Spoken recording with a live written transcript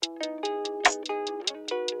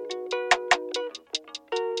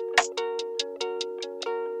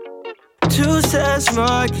2 steps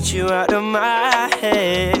more, get you out of my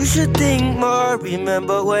head. You should think more,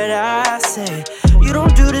 remember what I say. You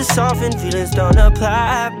don't do this often, feelings don't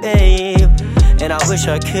apply, babe. And I wish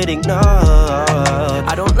I could ignore.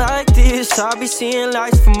 I don't like this, I'll be seeing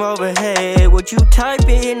lights from overhead. What you type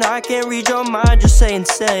in, I can't read your mind, just say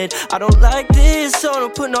instead. I don't like this, so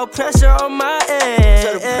don't put no pressure on my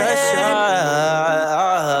head.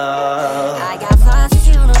 I got flaws with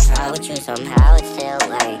you, don't try with you, somehow it still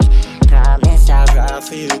works. Promise I'll ride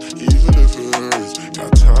for you, even if it hurts.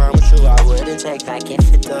 Got time with you, I wouldn't take back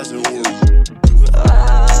if it doesn't work.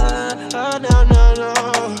 No.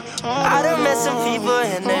 I done met some people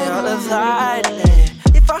and they all have lied.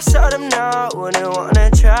 If I saw them now, I wouldn't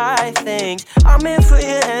wanna try things. I'm in for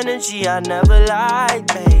your energy, I never lied,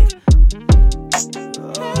 babe.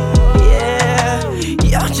 Yeah,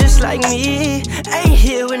 you're just like me. Ain't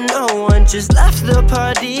here with no one, just left the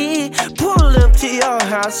party. Pull up to your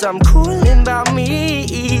house, I'm coolin' about me.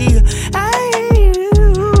 Hey,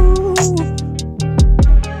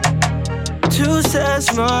 2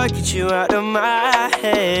 steps more, get you out of my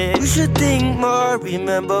head. You should think more,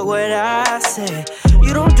 remember what I say.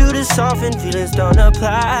 You don't do this often, feelings don't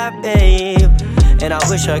apply, babe. And I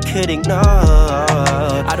wish I could ignore.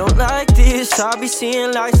 I don't like this, I'll be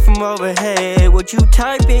seeing lights from overhead. What you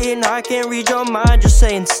type in, I can't read your mind, just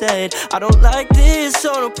say instead. I don't like this,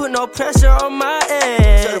 so don't put no pressure on my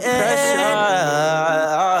head.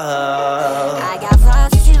 I got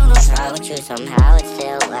flaws with you, don't try with you, somehow it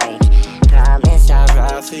still works. Promise I'll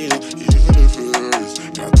ride for you, even if it hurts.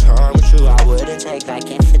 Got time with you, I wouldn't take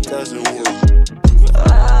back if it doesn't work.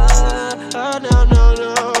 No.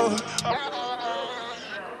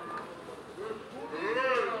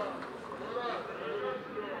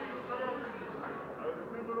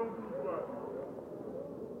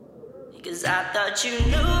 Cause I thought you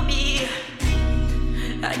knew me.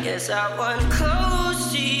 I guess I wasn't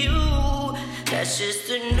close to you. That's just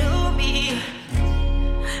a new me.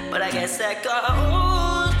 But I guess that got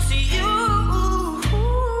old to you.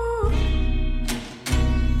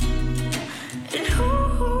 And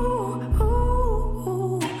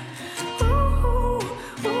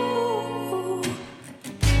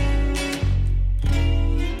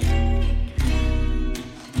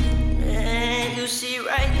and you see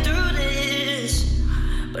right through this,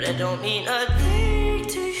 but I don't mean a thing.